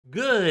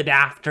Good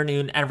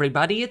afternoon,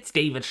 everybody. It's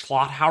David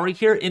Schlotthauer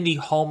here in the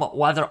home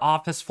weather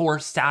office for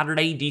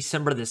Saturday,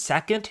 December the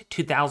 2nd,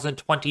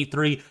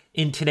 2023.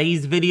 In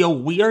today's video,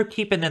 we are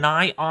keeping an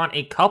eye on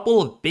a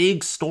couple of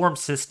big storm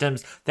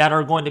systems that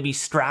are going to be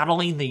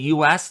straddling the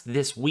U.S.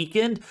 this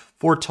weekend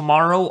for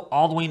tomorrow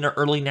all the way into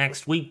early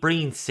next week,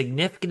 bringing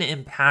significant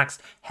impacts,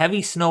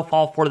 heavy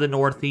snowfall for the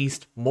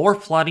Northeast, more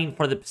flooding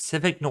for the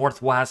Pacific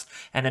Northwest,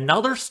 and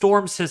another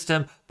storm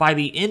system by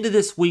the end of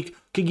this week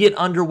could get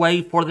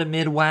underway for the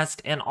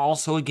Midwest and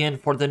also again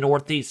for the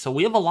Northeast. So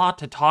we have a lot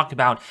to talk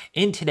about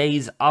in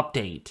today's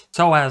update.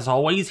 So as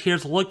always,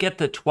 here's a look at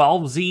the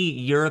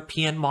 12Z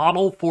European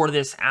model for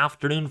this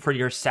afternoon for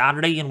your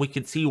Saturday, and we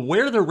can see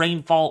where the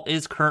rainfall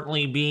is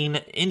currently being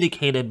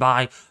indicated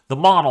by the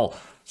model.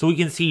 So we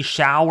can see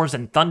showers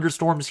and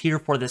thunderstorms here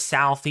for the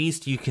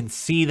southeast. You can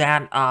see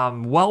that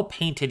well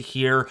painted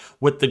here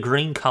with the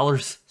green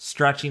colors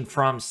stretching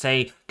from,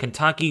 say,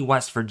 Kentucky,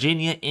 West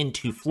Virginia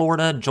into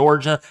Florida,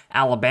 Georgia,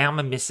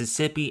 Alabama,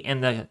 Mississippi,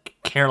 and the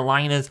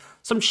Carolinas.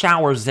 Some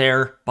showers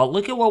there, but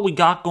look at what we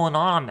got going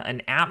on.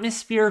 An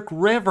atmospheric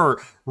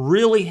river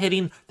really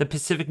hitting the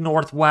Pacific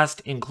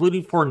Northwest,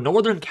 including for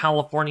Northern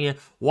California,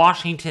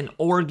 Washington,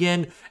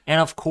 Oregon,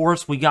 and of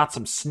course, we got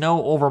some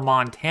snow over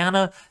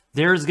Montana.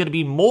 There's going to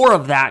be more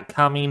of that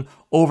coming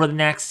over the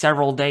next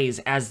several days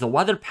as the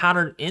weather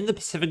pattern in the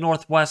Pacific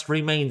Northwest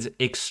remains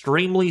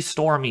extremely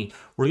stormy.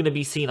 We're going to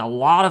be seeing a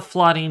lot of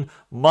flooding,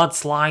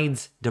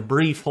 mudslides,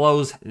 debris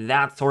flows,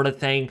 that sort of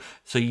thing.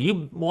 So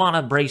you want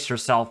to brace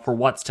yourself for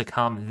what's to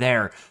come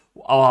there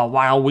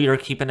while we are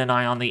keeping an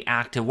eye on the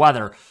active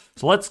weather.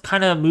 So let's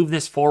kind of move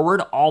this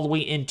forward all the way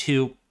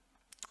into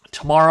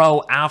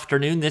tomorrow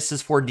afternoon. This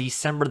is for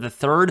December the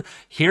 3rd.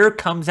 Here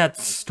comes that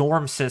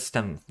storm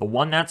system. The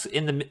one that's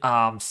in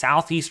the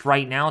southeast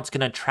right now. It's going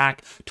to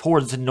track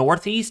towards the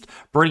northeast,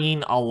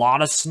 bringing a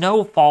lot of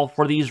snowfall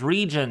for these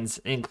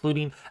regions,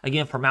 including,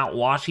 again, for Mount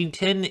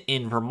Washington,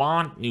 in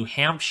Vermont, New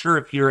Hampshire.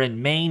 If you're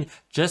in Maine,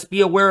 just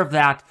be aware of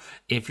that.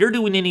 If you're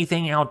doing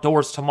anything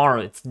outdoors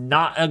tomorrow, it's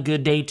not a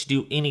good day to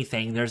do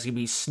anything. There's going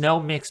to be snow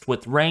mixed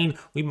with rain.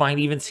 We might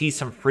even see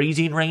some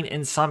freezing rain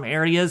in some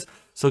areas.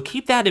 So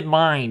keep that in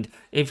mind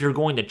if you're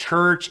going to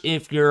church,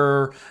 if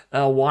you're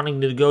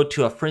wanting to go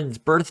to a friend's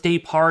birthday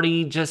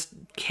party. Just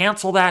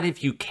cancel that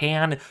if you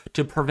can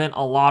to prevent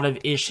a lot of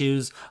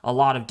issues, a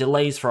lot of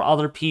delays for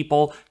other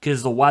people,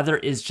 because the weather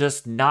is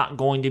just not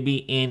going to be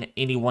in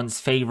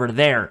anyone's favor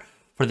there.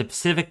 For the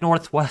Pacific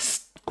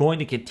Northwest, going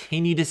to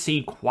continue to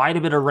see quite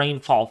a bit of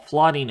rainfall,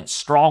 flooding,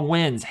 strong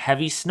winds,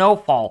 heavy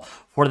snowfall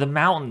for the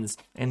mountains,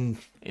 and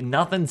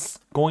nothing's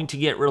going to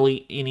get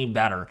really any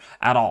better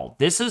at all.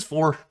 This is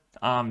for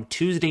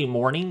Tuesday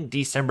morning,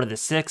 December the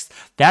 6th.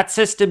 That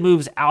system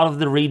moves out of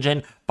the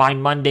region by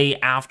Monday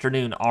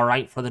afternoon, all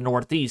right, for the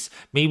Northeast.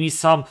 Maybe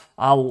some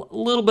a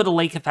little bit of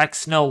lake effect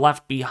snow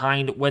left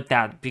behind with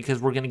that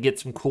because we're going to get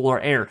some cooler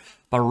air.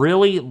 But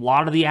really, a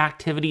lot of the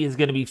activity is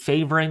going to be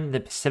favoring the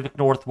Pacific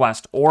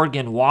Northwest,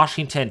 Oregon,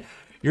 Washington.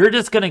 You're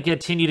just going to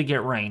continue to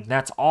get rain.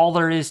 That's all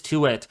there is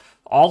to it,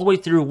 all the way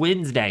through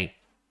Wednesday.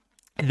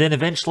 And then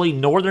eventually,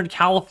 Northern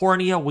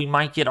California, we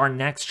might get our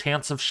next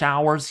chance of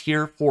showers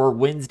here for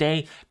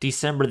Wednesday,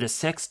 December the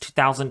 6th,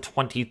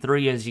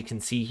 2023. As you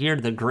can see here,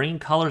 the green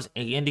colors,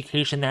 an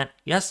indication that,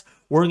 yes,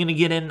 we're going to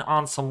get in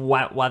on some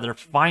wet weather.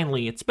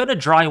 Finally, it's been a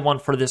dry one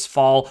for this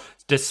fall,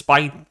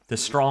 despite the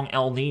strong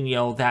El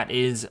Nino that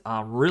is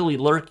really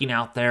lurking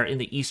out there in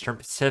the Eastern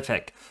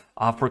Pacific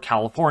for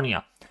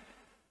California.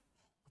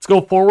 Let's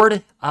go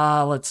forward.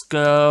 Let's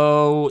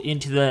go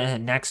into the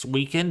next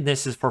weekend.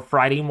 This is for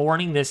Friday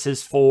morning. This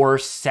is for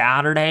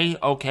Saturday.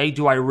 Okay,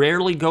 do I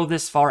rarely go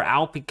this far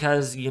out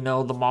because, you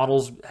know, the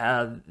models,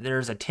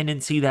 there's a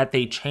tendency that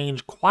they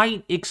change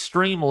quite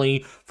extremely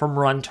from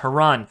run to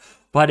run.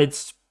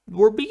 But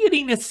we're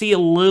beginning to see a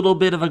little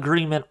bit of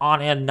agreement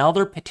on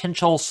another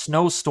potential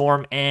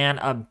snowstorm and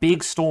a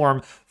big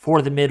storm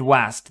for the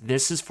Midwest.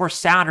 This is for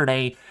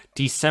Saturday,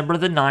 December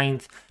the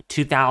 9th.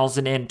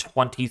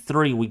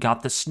 2023. We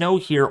got the snow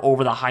here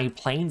over the high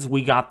plains.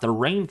 We got the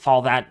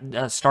rainfall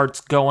that starts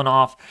going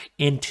off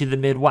into the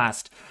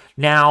Midwest.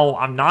 Now,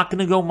 I'm not going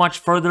to go much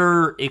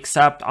further,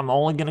 except I'm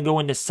only going to go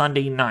into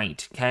Sunday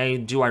night, okay?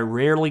 Do I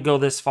rarely go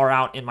this far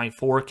out in my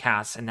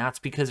forecast? And that's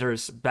because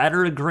there's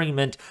better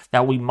agreement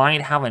that we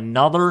might have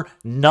another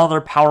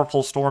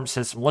powerful storm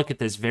system. Look at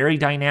this, very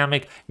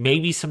dynamic,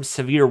 maybe some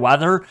severe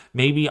weather,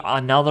 maybe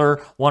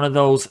another one of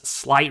those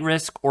slight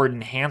risk or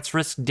enhanced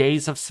risk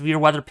days of severe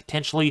weather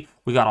potentially.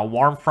 We got a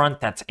warm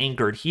front that's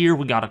anchored here.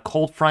 We got a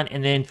cold front,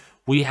 and then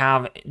we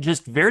have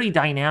just very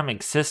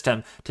dynamic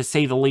system, to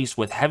say the least,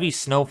 with heavy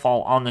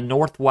snowfall on the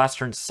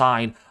northwestern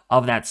side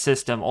of that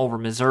system over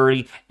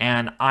Missouri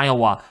and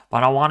Iowa.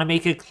 But I want to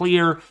make it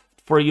clear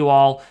for you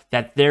all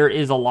that there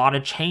is a lot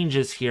of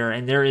changes here,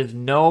 and there is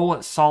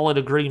no solid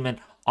agreement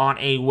on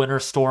a winter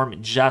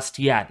storm just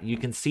yet. You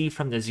can see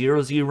from the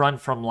 0Z run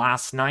from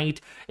last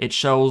night, it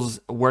shows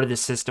where the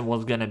system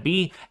was going to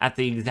be at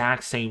the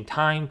exact same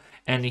time.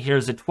 And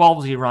here's a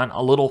 12Z run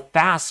a little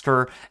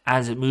faster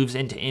as it moves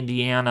into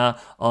Indiana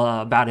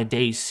about a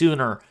day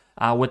sooner.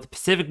 with the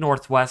Pacific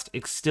Northwest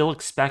still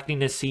expecting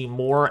to see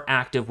more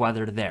active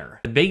weather there.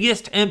 The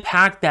biggest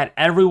impact that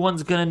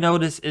everyone's going to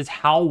notice is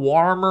how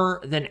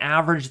warmer than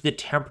average the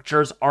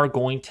temperatures are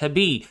going to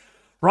be.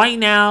 Right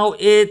now,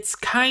 it's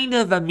kind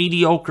of a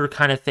mediocre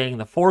kind of thing.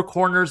 The Four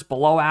Corners,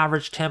 below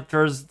average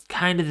temperatures,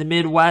 kind of the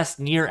Midwest,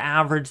 near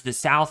average, the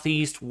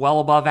Southeast, well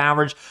above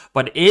average,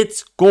 but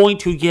it's going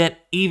to get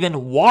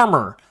even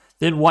warmer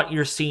than what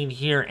you're seeing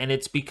here, and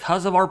it's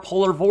because of our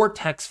polar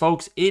vortex,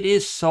 folks. It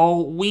is so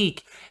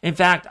weak. In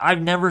fact,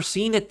 I've never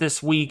seen it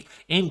this weak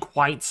in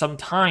quite some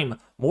time.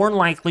 More than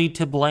likely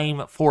to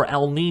blame for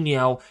El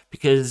Nino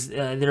because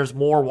there's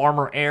more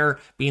warmer air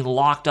being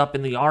locked up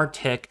in the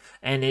Arctic,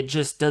 and it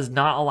just does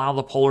not allow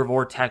the polar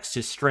vortex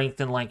to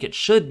strengthen like it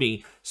should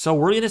be. So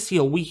we're going to see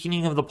a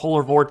weakening of the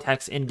polar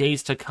vortex in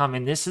days to come,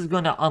 and this is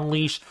going to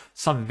unleash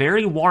some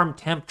very warm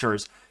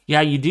temperatures.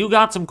 Yeah, you do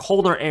got some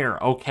colder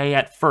air, okay,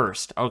 at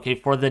first, okay,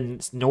 for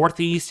the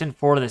northeast and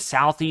for the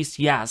southeast,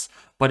 yes,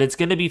 but it's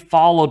going to be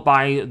followed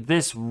by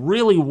this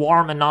really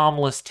warm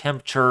anomalous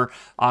temperature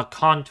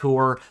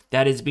contour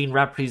that is being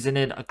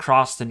represented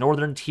across the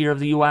northern tier of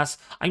the U.S.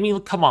 I mean,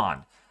 come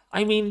on.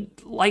 I mean,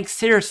 like,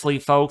 seriously,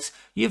 folks,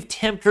 you have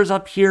temperatures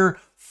up here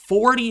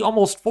 40,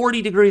 almost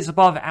 40 degrees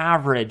above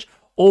average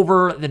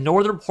over the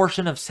northern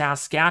portion of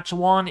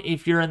Saskatchewan.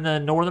 If you're in the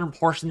northern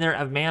portion there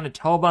of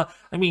Manitoba,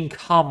 I mean,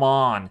 come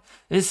on.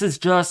 This is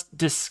just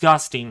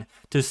disgusting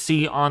to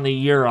see on the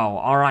Euro.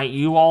 All right,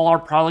 you all are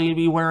probably going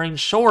to be wearing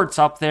shorts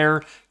up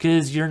there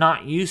because you're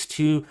not used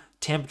to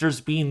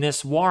temperatures being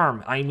this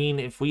warm. I mean,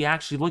 if we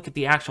actually look at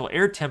the actual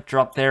air temperature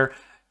up there,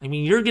 I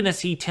mean, you're going to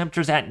see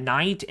temperatures at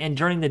night and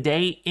during the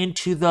day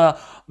into the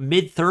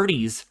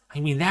mid-30s. I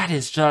mean, that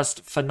is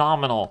just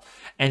phenomenal.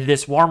 And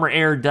this warmer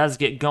air does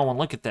get going.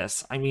 Look at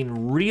this. I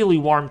mean, really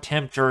warm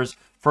temperatures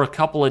for a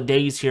couple of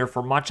days here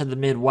for much of the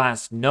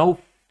Midwest. No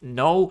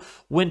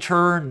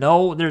winter,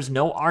 there's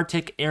no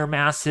Arctic air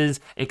masses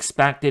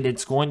expected.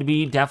 It's going to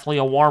be definitely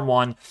a warm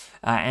one.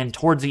 And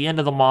towards the end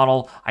of the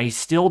model, I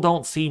still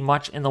don't see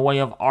much in the way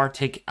of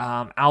Arctic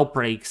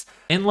outbreaks,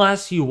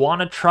 unless you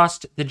want to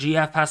trust the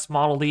GFS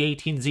model, the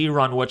 18Z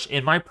run, which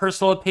in my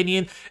personal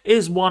opinion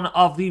is one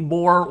of the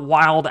more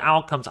wild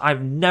outcomes.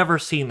 I've never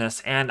seen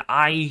this, and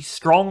I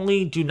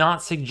strongly do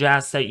not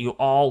suggest that you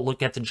all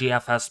look at the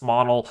GFS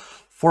model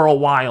for a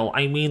while.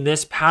 I mean,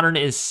 this pattern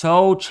is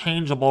so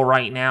changeable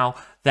right now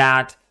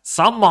that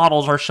some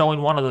models are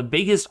showing one of the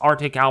biggest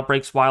Arctic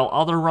outbreaks while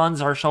other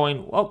runs are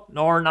showing, well,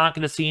 no, we're not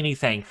going to see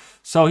anything.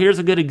 So here's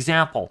a good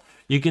example.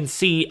 You can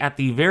see at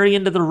the very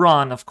end of the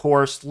run, of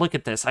course, look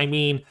at this. I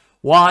mean,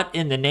 what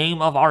in the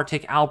name of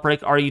Arctic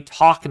outbreak are you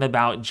talking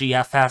about,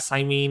 GFS?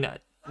 I mean,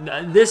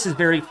 this is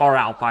very far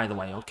out, by the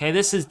way, okay?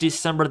 This is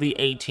December the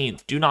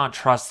 18th. Do not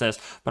trust this.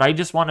 But I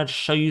just wanted to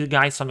show you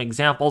guys some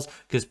examples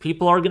because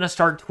people are going to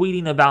start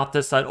tweeting about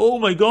this that, oh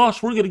my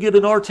gosh, we're going to get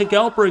an Arctic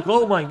outbreak.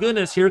 Oh my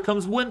goodness, here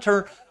comes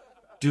winter.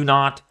 Do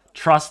not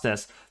trust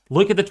this.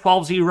 Look at the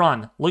 12Z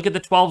run. Look at the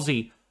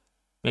 12Z.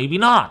 Maybe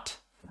not.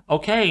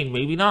 Okay,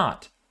 maybe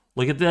not.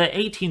 Look at the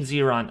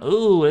 18Z run.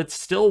 Ooh, it's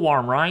still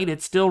warm, right?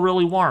 It's still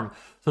really warm.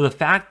 So the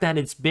fact that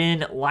it's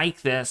been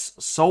like this,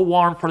 so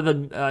warm for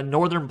the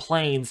northern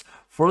plains,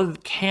 for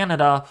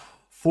Canada,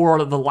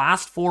 for the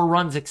last 4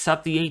 runs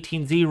except the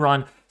 18Z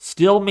run,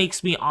 still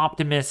makes me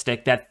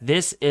optimistic that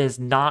this is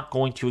not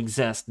going to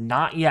exist.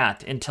 Not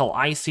yet, until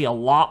I see a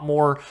lot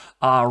more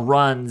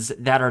runs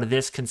that are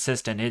this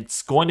consistent.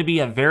 It's going to be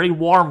a very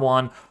warm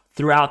one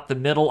throughout the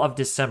middle of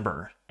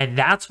December. And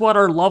that's what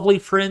our lovely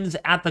friends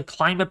at the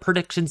Climate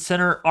Prediction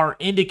Center are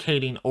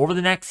indicating. Over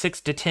the next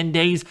 6 to 10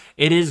 days,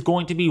 it is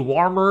going to be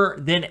warmer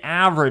than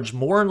average,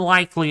 more than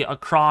likely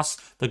across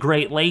the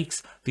Great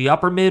Lakes, the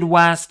upper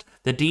Midwest,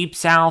 the Deep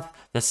South,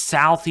 the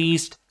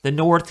Southeast, the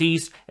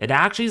Northeast. It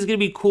actually is going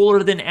to be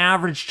cooler than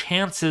average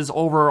chances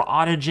over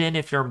Ottagen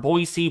if you're in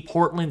Boise,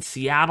 Portland,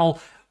 Seattle.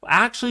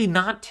 Actually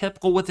not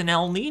typical with an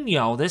El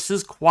Nino. This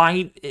is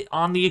quite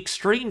on the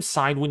extreme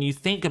side when you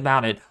think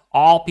about it,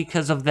 all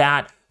because of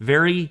that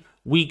very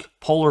weak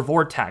polar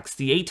vortex.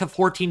 The 8 to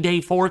 14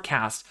 day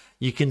forecast,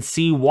 you can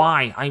see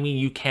why. I mean,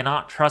 you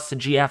cannot trust the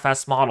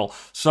GFS model.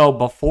 So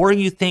before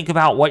you think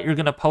about what you're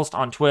going to post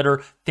on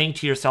Twitter, think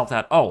to yourself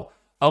that, oh,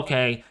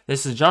 okay,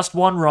 this is just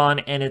one run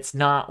and it's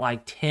not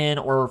like 10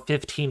 or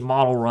 15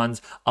 model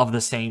runs of the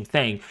same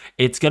thing.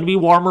 It's going to be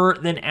warmer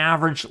than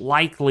average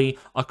likely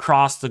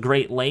across the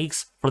Great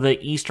Lakes for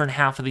the eastern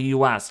half of the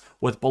U.S.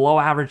 with below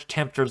average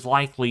temperatures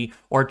likely,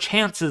 or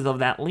chances of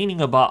that leaning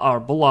above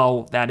or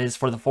below, that is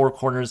for the Four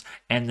Corners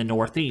and the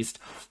Northeast.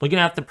 Looking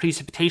at the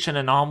precipitation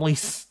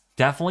anomalies,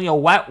 definitely a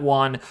wet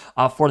one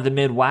for the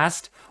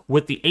Midwest,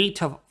 with the 8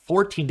 to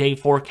 14-day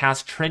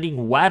forecast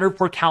trending wetter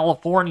for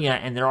California,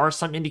 and there are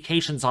some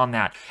indications on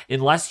that.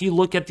 Unless you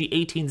look at the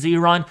 18Z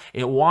run,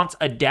 it wants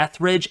a death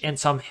ridge and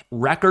some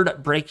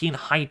record-breaking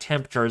high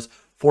temperatures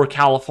for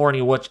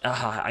California, which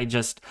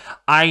that's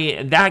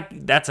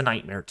a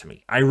nightmare to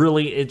me.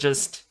 I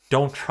just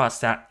don't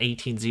trust that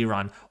 18Z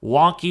run.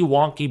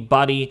 Wonky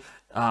buddy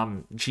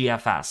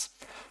GFS.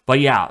 But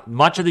yeah,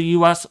 much of the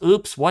U.S.,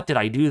 oops, what did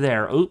I do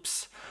there?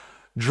 Oops.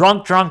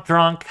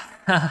 Drunk.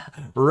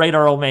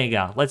 Radar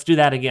Omega. Let's do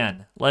that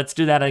again.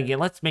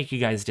 Let's make you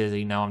guys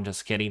dizzy. No, I'm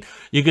just kidding.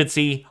 You could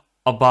see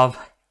above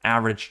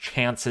average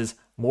chances,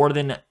 more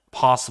than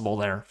possible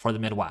there for the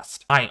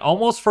Midwest. I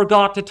almost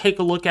forgot to take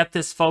a look at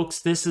this, folks.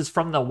 This is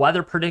from the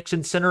Weather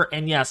Prediction Center,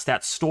 and yes,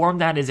 that storm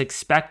that is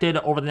expected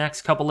over the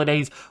next couple of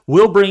days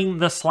will bring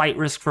the slight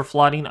risk for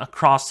flooding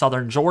across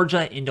southern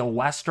Georgia into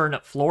western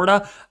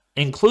Florida,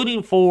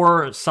 including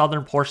for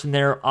southern portion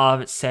there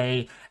of,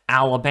 say,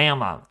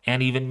 Alabama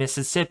and even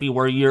Mississippi,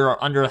 where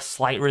you're under a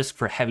slight risk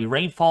for heavy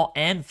rainfall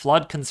and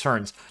flood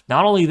concerns.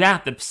 Not only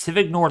that, the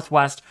Pacific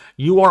Northwest,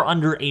 you are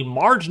under a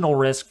marginal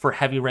risk for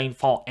heavy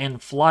rainfall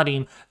and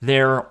flooding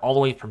there all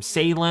the way from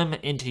Salem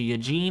into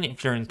Eugene.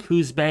 If you're in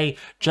Coos Bay,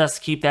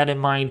 just keep that in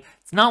mind.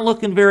 Not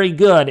looking very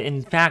good.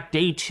 In fact,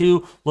 day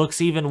 2 looks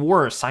even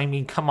worse. I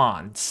mean, come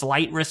on.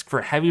 Slight risk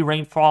for heavy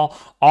rainfall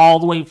all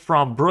the way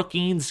from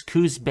Brookings,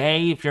 Coos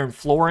Bay, if you're in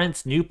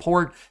Florence,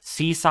 Newport,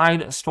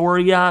 Seaside,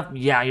 Astoria.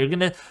 Yeah, you're going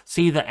to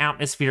see the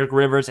atmospheric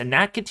rivers, and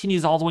that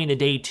continues all the way into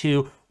day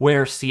 2,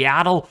 where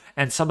Seattle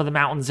and some of the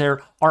mountains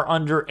there are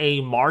under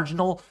a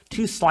marginal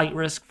to slight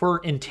risk for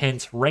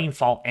intense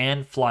rainfall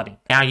and flooding.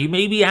 Now, you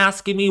may be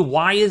asking me,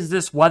 why is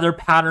this weather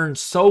pattern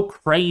so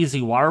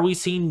crazy? Why are we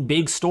seeing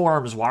big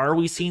storms? Why are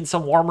we seeing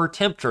some warmer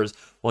temperatures?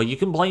 Well, you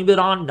can blame it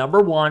on, number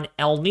one,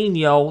 El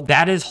Nino.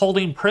 That is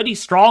holding pretty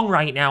strong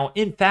right now.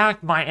 In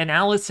fact, my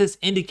analysis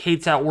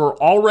indicates that we're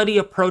already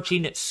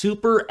approaching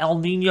super El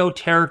Nino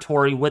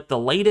territory with the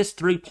latest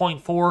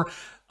 3.4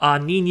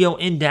 Nino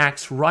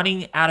index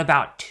running at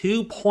about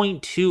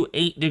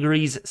 2.28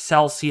 degrees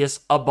Celsius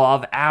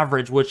above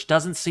average, which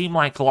doesn't seem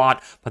like a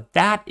lot, but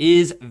that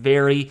is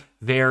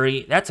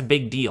that's a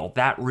big deal.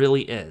 That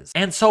really is.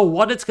 And so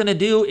what it's going to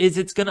do is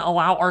it's going to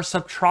allow our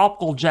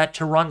subtropical jet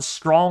to run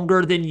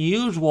stronger than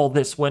usual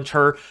this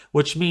winter,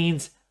 which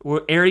means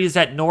areas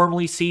that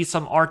normally see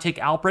some Arctic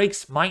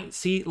outbreaks might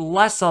see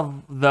less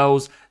of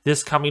those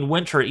this coming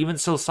winter. Even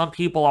so, some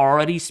people are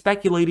already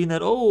speculating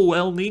that, oh,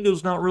 El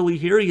Nino's not really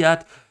here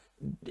yet.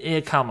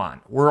 Come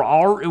on.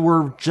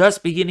 We're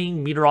just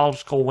beginning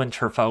meteorological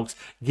winter, folks.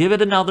 Give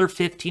it another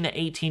 15 to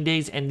 18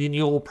 days, and then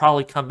you'll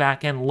probably come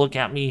back and look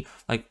at me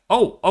like,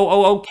 oh,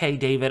 okay,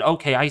 David.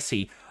 Okay, I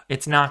see.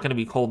 It's not going to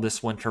be cold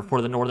this winter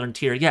for the northern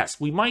tier. Yes,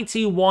 we might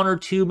see 1 or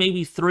 2,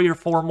 maybe 3 or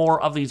 4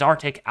 more of these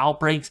Arctic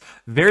outbreaks.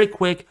 Very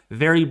quick,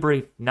 very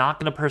brief, not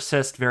going to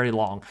persist very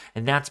long.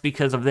 And that's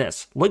because of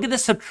this. Look at the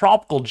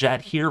subtropical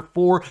jet here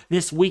for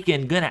this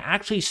weekend. Going to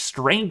actually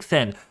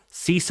strengthen.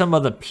 See some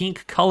of the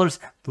pink colors.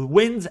 The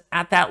winds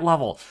at that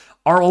level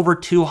are over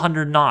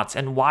 200 knots.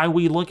 And why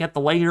we look at the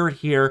layer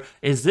here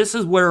is this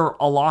is where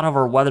a lot of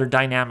our weather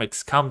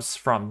dynamics comes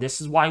from. This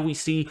is why we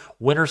see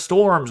winter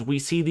storms. We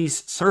see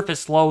these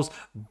surface lows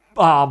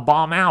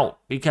bomb out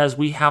because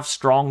we have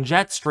strong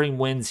jet stream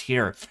winds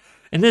here.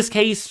 In this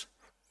case,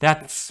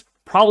 that's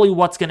probably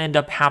what's going to end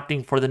up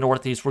happening for the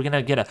Northeast. We're going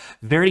to get a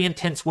very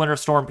intense winter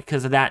storm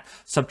because of that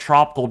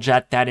subtropical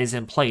jet that is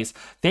in place.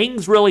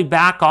 Things really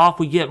back off.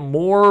 We get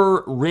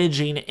more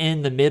ridging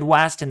in the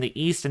Midwest and the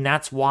East, and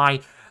that's why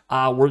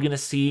we're going to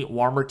see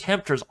warmer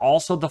temperatures.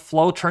 Also, the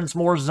flow turns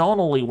more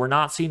zonally. We're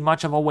not seeing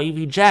much of a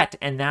wavy jet,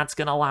 and that's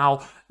going to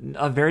allow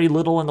very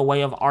little in the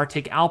way of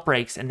Arctic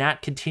outbreaks, and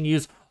that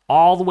continues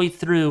all the way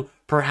through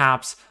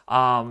perhaps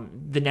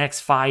the next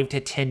 5 to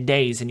 10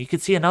 days. And you can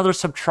see another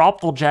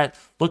subtropical jet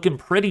looking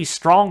pretty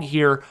strong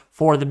here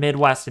for the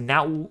Midwest, and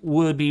that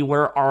would be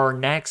where our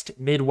next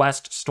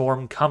Midwest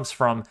storm comes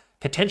from,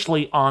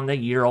 potentially on the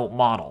Euro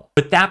model.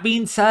 With that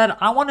being said,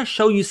 I want to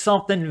show you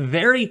something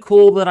very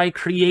cool that I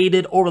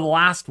created over the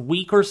last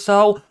week or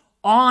so.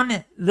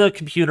 On the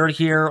computer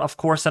here, of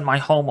course, in my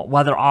home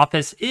weather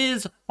office,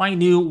 is my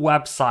new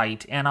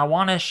website. And I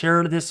want to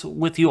share this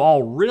with you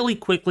all really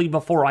quickly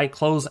before I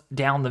close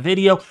down the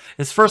video.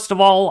 First of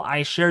all,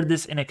 I shared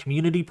this in a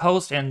community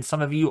post, and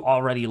some of you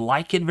already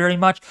like it very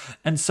much.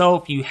 And so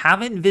if you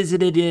haven't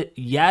visited it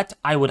yet,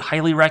 I would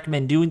highly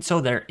recommend doing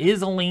so. There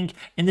is a link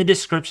in the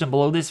description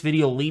below this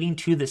video leading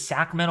to the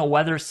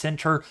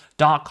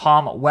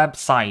SacramentoWeatherCenter.com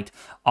website.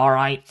 All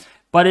right.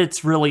 But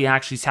it's really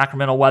actually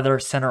Sacramento Weather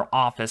Center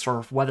office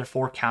or weather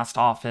forecast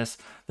office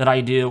that I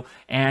do.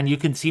 And you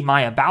can see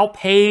my about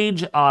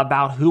page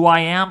about who I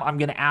am. I'm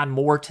going to add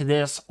more to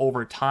this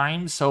over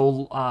time.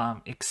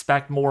 So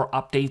expect more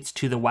updates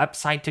to the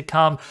website to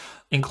come,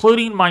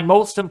 including my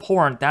most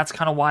important, that's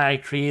kind of why I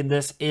created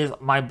this, is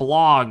my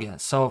blog.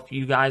 So if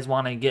you guys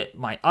want to get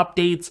my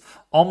updates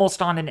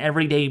almost on an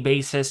everyday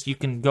basis, you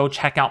can go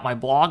check out my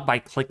blog by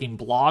clicking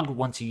blog.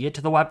 Once you get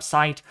to the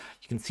website,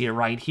 you can see it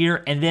right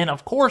here. And then,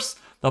 of course,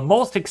 the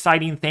most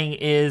exciting thing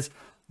is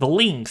the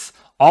links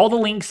All the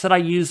links that I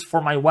use for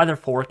my weather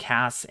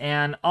forecasts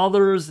and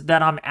others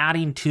that I'm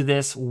adding to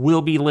this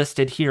will be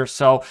listed here.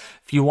 So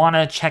if you want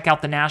to check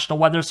out the National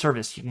Weather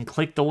Service, you can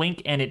click the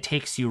link and it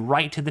takes you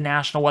right to the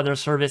National Weather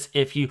Service.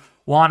 If you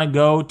want to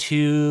go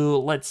to,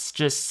 let's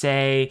just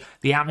say,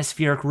 the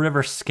atmospheric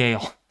river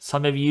scale,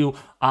 some of you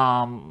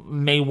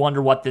may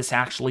wonder what this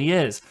actually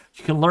is.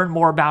 You can learn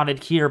more about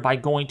it here by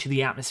going to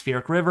the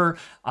atmospheric river,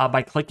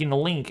 by clicking the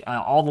link.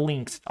 All the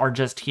links are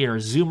just here.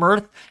 Zoom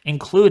Earth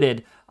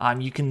included.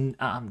 You can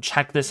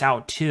check this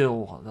out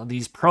too.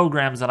 These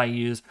programs that I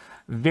use,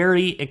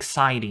 very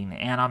exciting,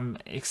 and I'm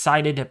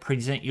excited to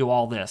present you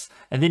all this.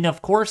 And then,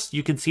 of course,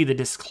 you can see the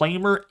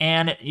disclaimer,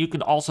 and you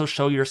can also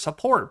show your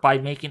support by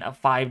making a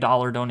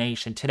 $5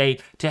 donation today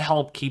to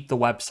help keep the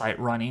website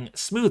running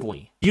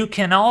smoothly. You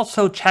can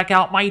also check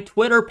out my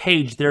Twitter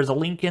page. There's a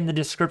link in the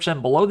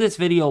description below this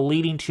video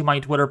leading to my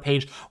Twitter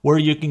page where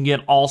you can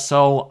get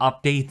also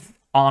updates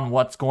on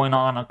what's going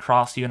on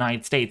across the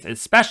United States,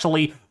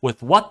 especially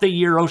with what the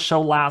Euro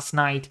showed last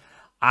night.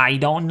 I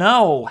don't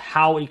know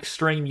how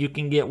extreme you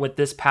can get with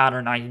this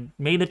pattern. I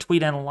made a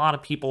tweet and a lot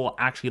of people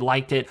actually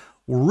liked it.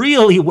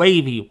 Really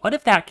wavy. What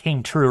if that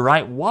came true,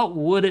 right? What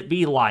would it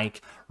be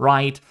like,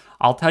 right?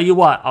 I'll tell you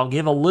what, I'll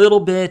give a little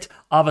bit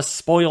of a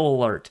spoiler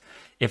alert.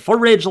 If a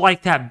ridge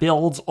like that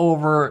builds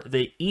over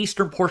the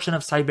eastern portion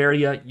of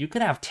Siberia, you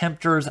could have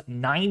temperatures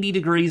 90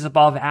 degrees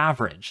above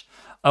average.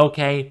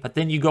 Okay, but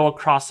then you go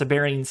across the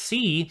Bering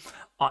Sea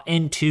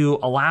into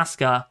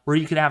Alaska, where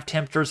you could have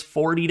temperatures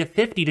 40 to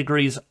 50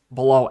 degrees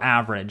below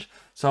average.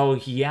 So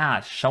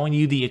yeah, showing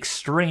you the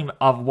extreme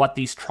of what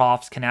these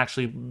troughs can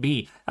actually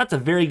be. That's a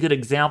very good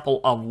example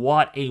of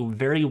what a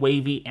very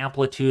wavy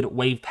amplitude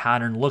wave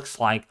pattern looks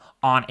like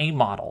on a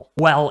model.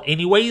 Well,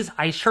 anyways,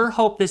 I sure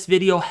hope this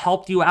video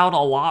helped you out a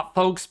lot,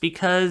 folks,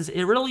 because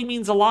it really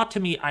means a lot to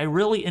me. I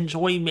really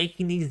enjoy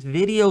making these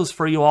videos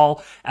for you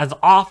all as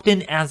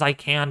often as I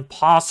can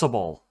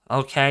possible.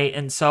 Okay,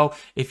 and so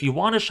if you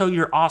want to show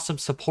your awesome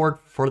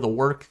support for the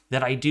work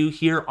that I do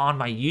here on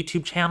my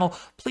YouTube channel,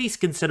 please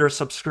consider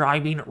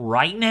subscribing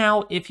right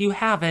now if you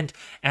haven't,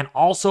 and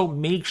also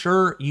make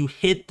sure you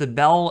hit the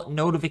bell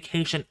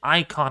notification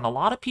icon. A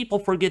lot of people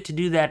forget to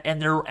do that,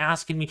 and they're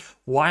asking me,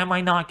 why am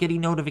I not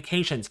getting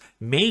notifications?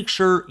 Make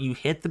sure you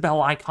hit the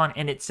bell icon,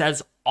 and it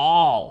says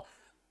all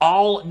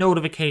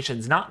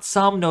notifications, not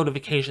some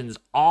notifications,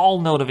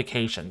 all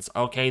notifications.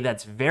 Okay,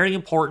 that's very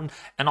important.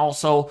 And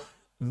also,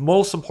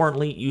 most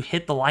importantly, you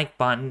hit the like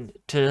button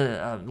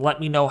to let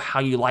me know how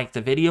you like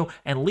the video,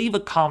 and leave a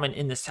comment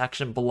in the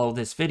section below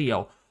this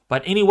video.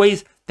 But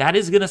anyways, that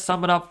is going to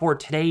sum it up for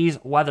today's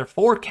weather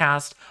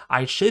forecast.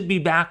 I should be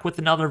back with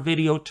another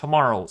video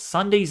tomorrow.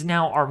 Sundays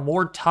now are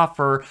more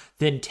tougher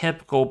than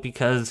typical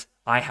because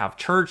I have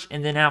church,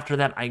 and then after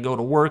that I go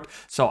to work,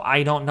 so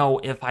I don't know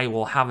if I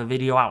will have a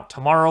video out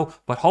tomorrow,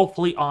 but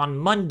hopefully on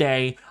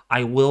Monday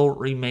I will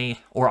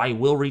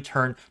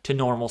return to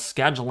normal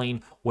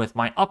scheduling with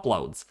my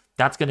uploads.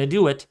 That's going to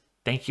do it.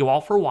 Thank you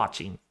all for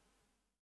watching.